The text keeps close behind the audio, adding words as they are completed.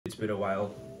been a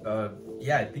while.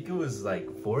 Yeah, I think it was like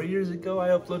 4 years ago I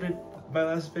uploaded my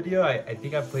last video. I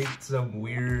think I played some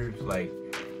weird like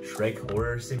Shrek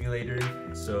horror simulator,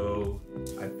 so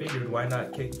I figured why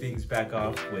not kick things back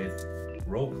off with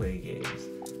role-playing games.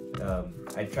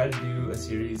 I tried to do a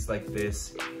series like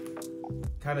this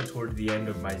kind of toward the end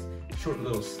of my short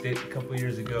little stint a couple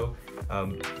years ago.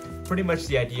 Pretty much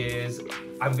the idea is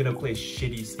I'm gonna play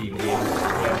shitty Steam games.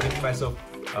 Yeah, I'm giving myself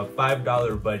a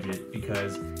 $5 budget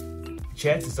because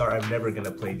chances are I'm never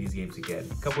gonna play these games again.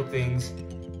 A couple things,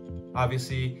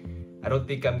 obviously, I don't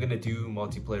think I'm gonna do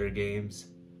multiplayer games.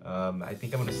 I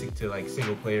think I'm gonna stick to like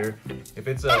single player. If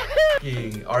it's a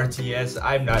f***ing RTS,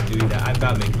 I'm not doing that. I'm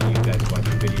not making you guys watch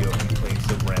a video of me playing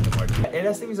some random RTS. And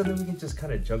that's the something we can just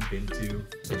kind of jump into.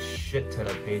 It's a shit ton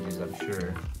of pages, I'm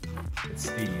sure. It's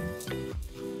Steam.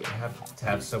 I have to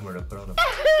have somewhere to put on the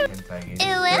hentai game.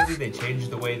 Apparently they changed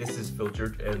the way this is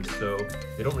filtered, and so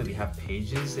they don't really have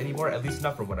pages anymore, at least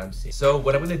not from what I'm seeing. So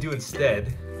what I'm gonna do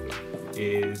instead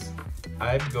is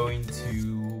I'm going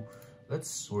to, let's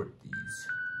sort these.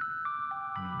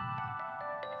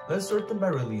 Let's sort them by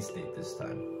release date this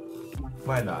time.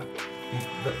 Why not?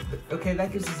 Okay,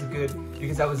 that gives us a good,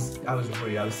 because I was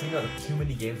worried. I was seeing too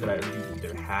many games that I already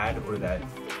either had or that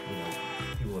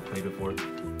people have played before.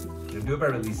 We'll do it by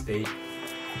release date.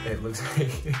 It looks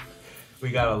like we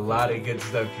got a lot of good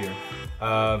stuff here.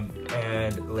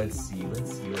 And let's see. I don't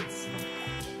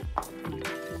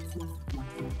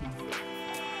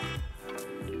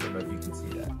know if you can see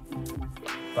that.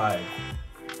 5.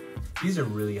 These are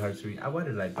really hard to read. Why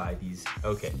did I buy these?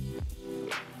 Okay.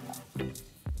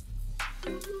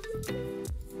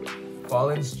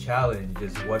 Fallen's Challenge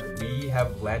is what we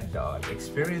have landed on.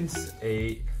 Experience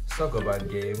a Sokoban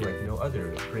game like no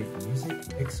other. Great music,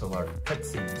 pixel art,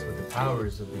 cutscenes with the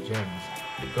powers of the gems.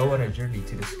 Go on a journey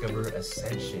to discover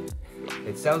Ascension.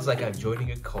 It sounds like I'm joining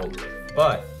a cult,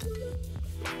 but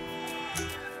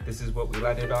this is what we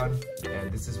landed on,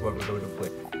 and this is what we're going to play.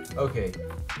 Okay,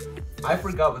 I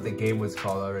forgot what the game was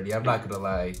called already. I'm not gonna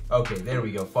lie. Okay, there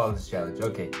we go. Fallen's Challenge.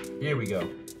 Okay, here we go.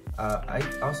 I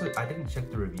didn't check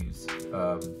the reviews.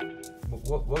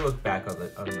 We'll look back on the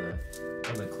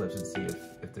clips and see if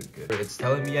they're good. It's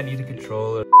telling me I need a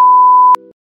controller.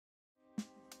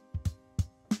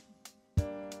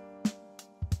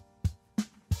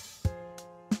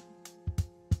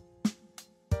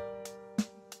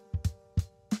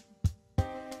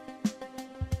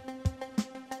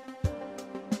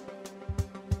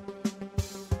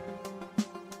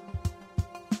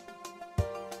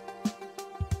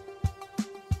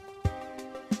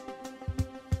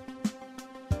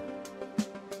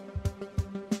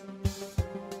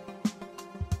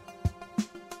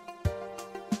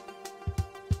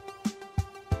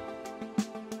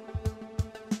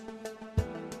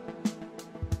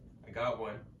 Got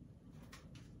one.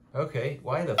 Okay,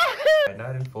 why the f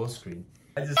not in full screen?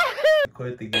 I just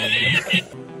quit the game. What is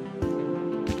it?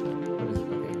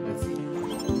 Okay, let's see.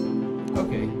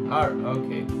 Okay, okay. How do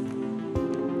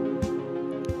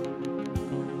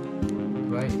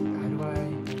I?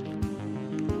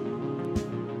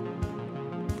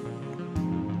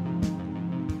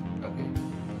 Okay.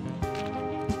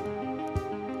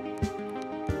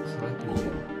 Select the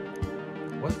gem.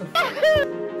 What the f?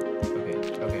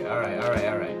 Okay, alright.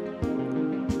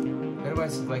 How do I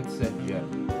select said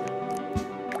gem? I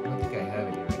don't think I have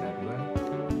it here right now, do I?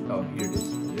 Oh, here it is.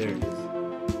 There it is.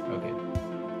 Okay.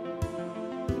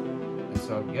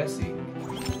 So I'm guessing.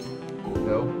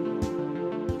 No.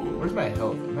 Where's my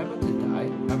health? Am I about to die?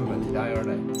 I'm about to die, aren't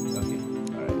I? Okay,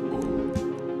 alright.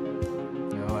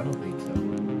 No, I don't think so.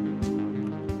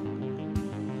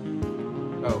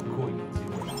 Oh, cool, you can see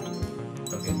more.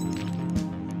 Okay.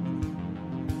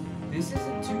 This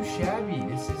isn't too shabby.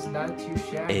 This is not too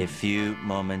shabby. A few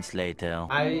moments later.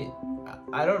 I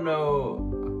don't know.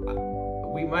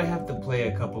 We might have to play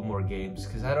a couple more games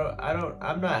because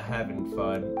I'm not having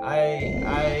fun.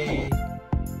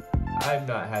 I'm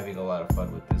not having a lot of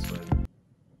fun with this one.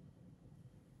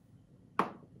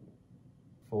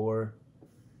 4.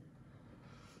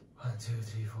 1, 2,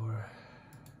 3, 4.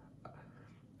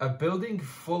 A building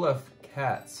full of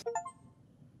cats.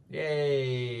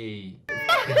 Yay!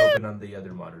 It can open on the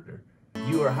other monitor.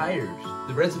 You are hired.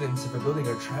 The residents of a building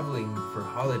are traveling for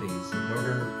holidays. In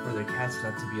order for their cats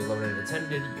not to be alone and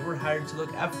unattended, you are hired to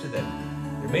look after them.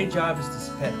 Your main job is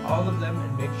to pet all of them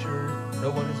and make sure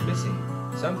no one is missing.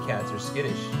 Some cats are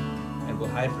skittish and will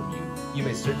hide from you. You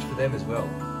may search for them as well.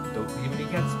 Don't leave any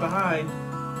cats behind.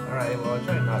 Alright, well I'll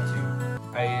try not to.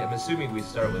 I am assuming we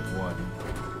start with 1.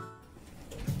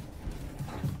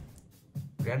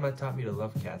 Grandma taught me to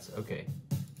love cats. Okay,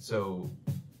 so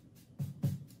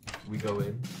we go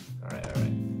in. Alright,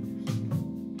 alright.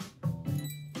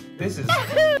 This is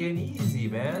fucking easy,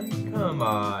 man. Come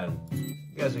on. You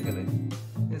guys are hiding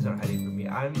from me.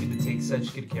 I'm gonna take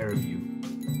such good care of you.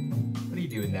 What are you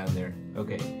doing down there?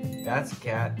 Okay, that's a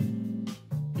cat.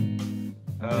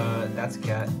 That's a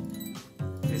cat.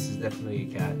 This is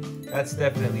definitely a cat. That's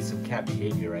definitely some cat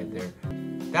behavior right there.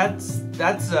 That's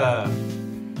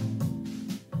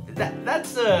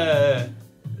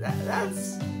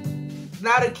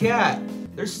not a cat.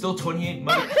 There's still 28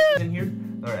 motherfuckers in here.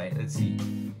 All right, let's see.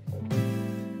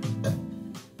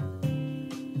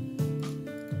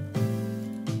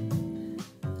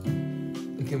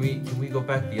 Can we go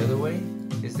back the other way?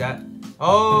 Is that?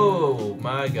 Oh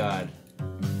my God.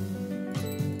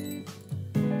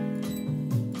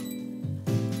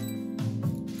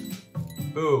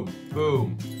 Boom,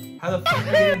 boom. How the fuck did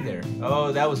you get in there?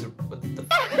 Oh, that was what the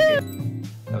fuck?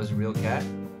 That was a real cat.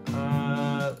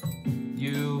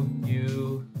 You.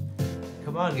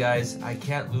 Come on, guys. I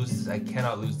can't lose this. I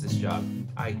cannot lose this job.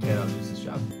 I cannot lose this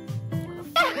job. Where the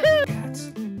fuck are the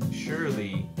cats?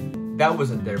 Surely that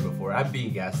wasn't there before. I'm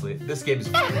being gaslit. This game is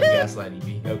fucking gaslighting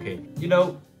me. Okay. You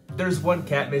know, there's one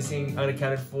cat missing,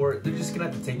 unaccounted for. They're just gonna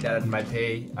have to take that out of my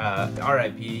pay.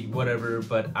 RIP, whatever.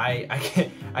 But I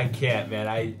can't,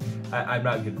 man. I'm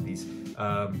not good at these.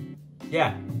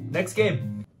 Yeah. Next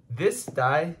game. This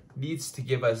die needs to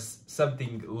give us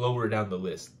something lower down the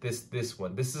list. This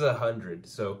one. This is 100.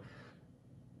 So.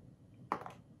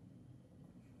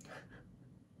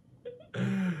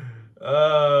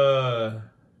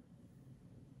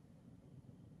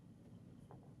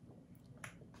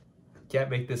 Can't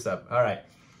make this up. All right.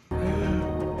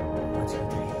 1, 2, 3,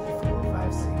 4,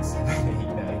 5, 6, 7, 8,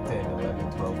 9, 10,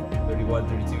 11, 12, 31,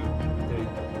 32,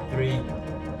 33,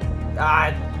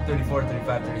 34,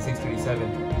 35, 36, 37.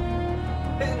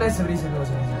 39, 70, 71,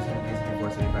 72, 73,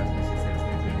 74, 75, 76,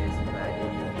 77, 78, 79,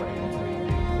 80, 81, 82, 83,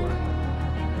 84,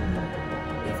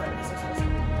 85, 86,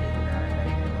 87, 89,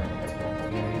 90, 91, 92,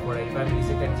 94, 95,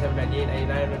 96, 97, 98,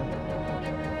 99.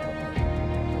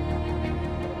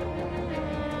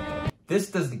 This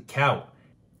doesn't count.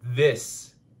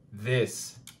 This.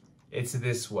 It's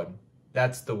this one.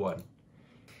 That's the one.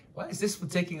 Why is this one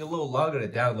taking a little longer to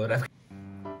download?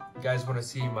 You guys want to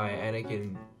see my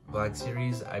Anakin Black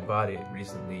series? I bought it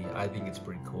recently. I think it's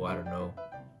pretty cool. I don't know.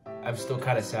 I'm still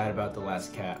kind of sad about the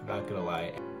last cat. I'm not gonna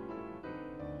lie.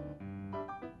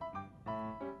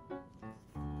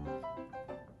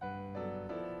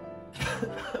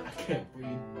 I can't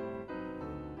breathe.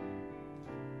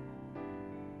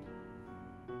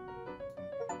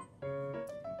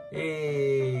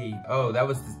 Hey! Oh, that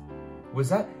was the, was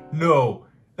that? No,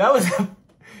 that was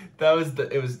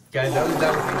it was guys. That was the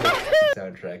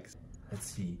soundtrack. Let's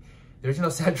see. The original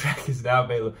soundtrack is now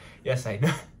available. Yes, I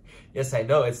know. Yes, I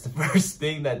know. It's the first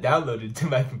thing that downloaded to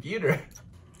my computer.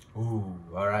 Ooh,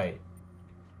 all right.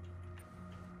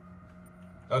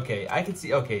 Okay, I can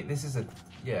see. Okay, this is a.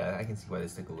 Yeah, I can see why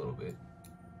this took a little bit.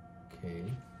 Okay,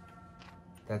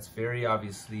 that's very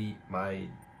obviously my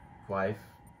wife.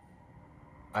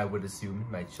 I would assume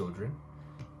my children.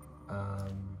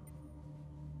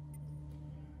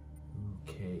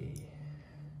 Okay.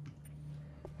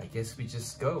 I guess we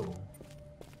just go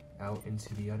out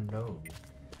into the unknown.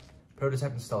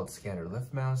 Prototype installed. Scanner.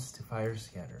 Left mouse to fire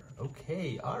scanner.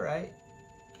 Okay, alright.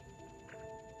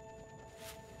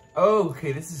 Oh,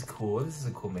 okay, this is cool. This is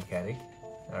a cool mechanic.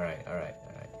 Alright.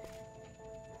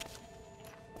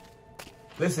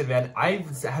 Listen, man, I'm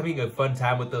having a fun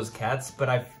time with those cats,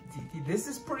 but this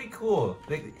is pretty cool.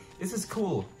 This is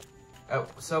cool. At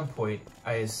some point,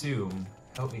 I assume,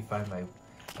 help me find my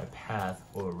path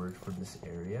forward from this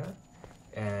area.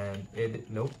 And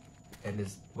nope. And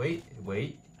this, wait.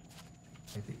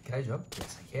 Can I jump?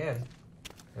 Yes, I can.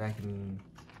 And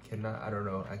cannot, I don't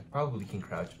know. I probably can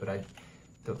crouch, but I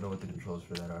don't know what the controls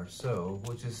for that are. So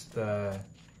we'll just kind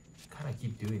of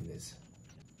keep doing this.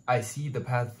 I see the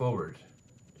path forward.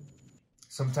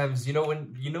 Sometimes, you know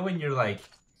when you're like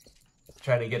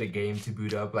trying to get a game to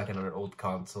boot up like on an old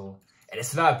console and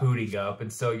it's not booting up,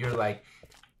 and so you're like,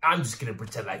 I'm just gonna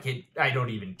pretend like I don't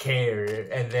even care,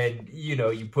 and then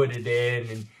you put it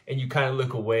in and you kind of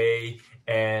look away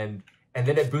and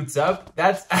then it boots up.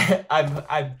 That's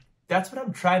that's what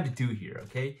I'm trying to do here,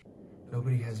 okay?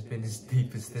 Nobody has been as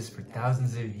deep as this for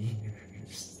thousands of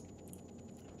years.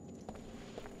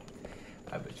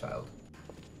 I'm a child.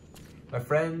 My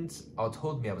friends all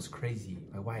told me I was crazy.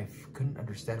 My wife couldn't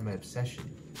understand my obsession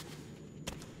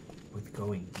with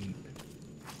going deep.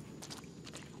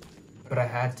 But I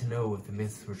had to know if the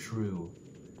myths were true.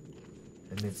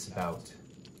 The myths about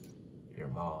your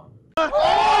mom.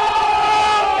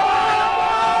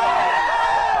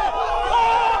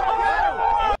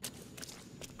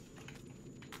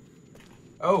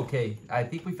 Oh, okay, I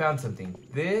think we found something.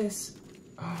 This,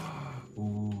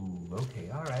 ooh, okay,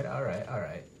 all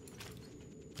right.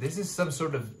 This is some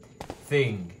sort of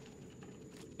thing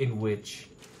in which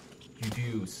you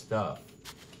do stuff.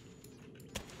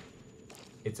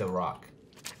 It's a rock.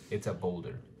 It's a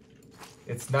boulder.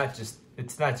 It's not just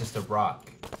a rock.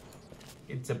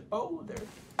 It's a boulder.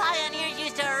 Pioneers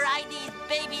used to ride these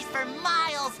babies for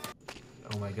miles.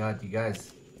 Oh my god, you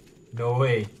guys. No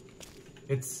way.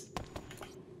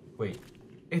 Wait,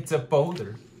 it's a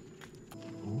boulder.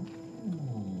 Ooh,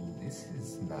 this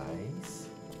is nice.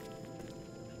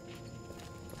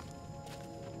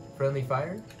 Friendly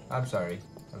fire? I'm sorry.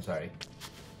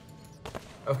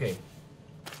 Okay.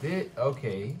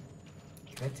 Okay.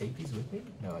 Can I take these with me?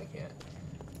 No, I can't.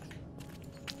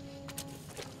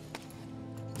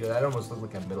 Yeah, that almost looked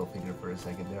like a middle finger for a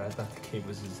second there. I thought the game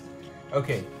was just...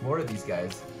 Okay, more of these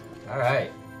guys.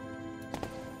 Alright.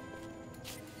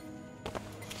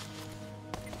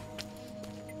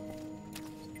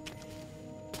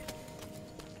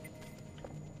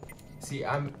 See,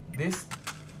 Okay,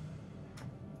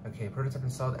 prototype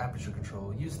installed aperture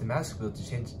control. Use the mouse wheel to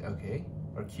change... Okay.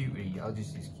 Or QE. I'll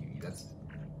just use QE. That's...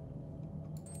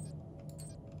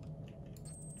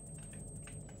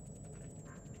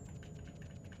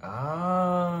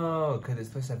 Oh, could this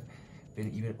place have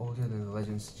been even older than the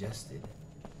legend suggested?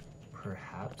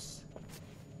 Perhaps.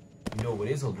 You know what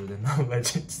is older than the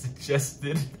legend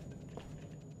suggested?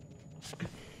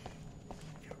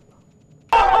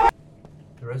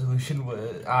 The resolution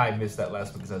was... I missed that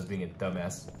last one because I was being a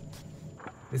dumbass.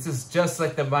 This is just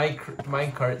like the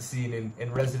minecart scene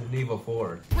in Resident Evil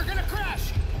 4. We're gonna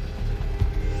crash!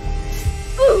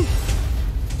 Ooh.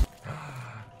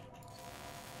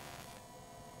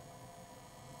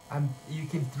 You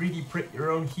can 3D print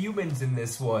your own humans in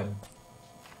this one.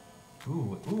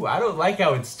 Ooh, I don't like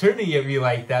how it's turning at me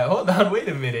like that. Hold on, wait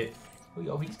a minute. Oh,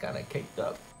 yo, he's kind of caked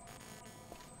up.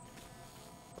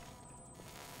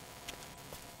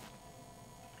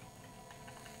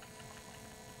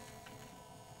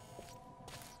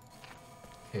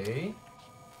 Okay.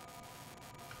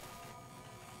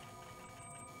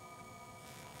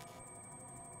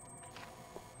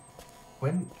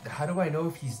 How do I know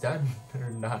if he's done or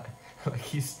not? like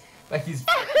he's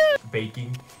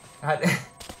baking. Nah,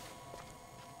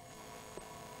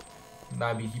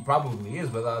 I mean, he probably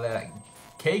is with all that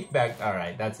cake back. All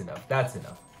right, that's enough.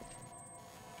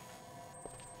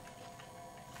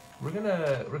 We're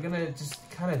gonna just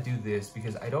kind of do this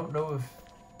because I don't know if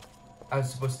I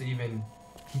was supposed to even...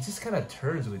 He just kind of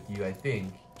turns with you, I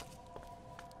think.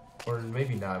 Or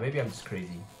maybe not. Maybe I'm just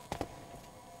crazy.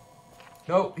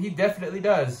 No, he definitely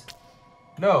does.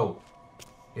 No.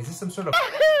 Is this some sort of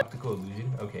optical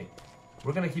illusion? Okay.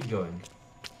 We're gonna keep going.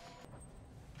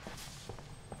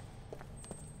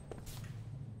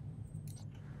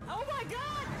 Oh my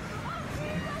god!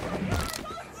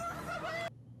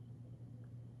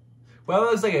 Well,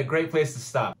 that was like a great place to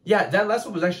stop. Yeah, that last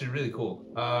one was actually really cool.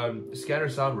 Scanner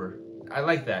Somber. I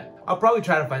like that. I'll probably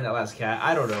try to find that last cat.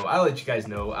 I don't know. I'll let you guys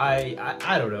know. I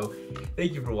don't know.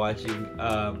 Thank you for watching.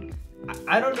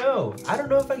 I don't know. I don't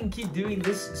know if I can keep doing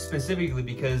this specifically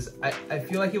because I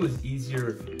feel like it was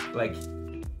easier like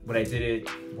when I did it,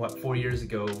 what, 4 years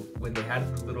ago when they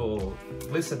had the little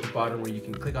list at the bottom where you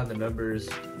can click on the numbers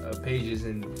of pages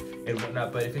and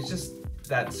whatnot. But if it's just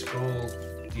that scroll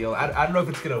deal, I don't know if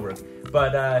it's gonna work.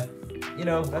 But you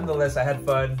know, nonetheless, I had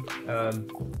fun.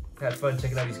 Had fun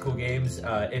checking out these cool games.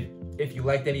 If you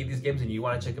liked any of these games and you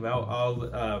want to check them out, I'll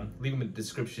leave them in the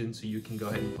description so you can go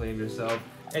ahead and play them yourself.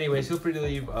 Anyways, feel free to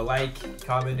leave a like,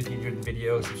 comment if you enjoyed the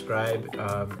video, subscribe,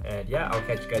 and yeah, I'll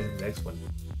catch you guys in the next one.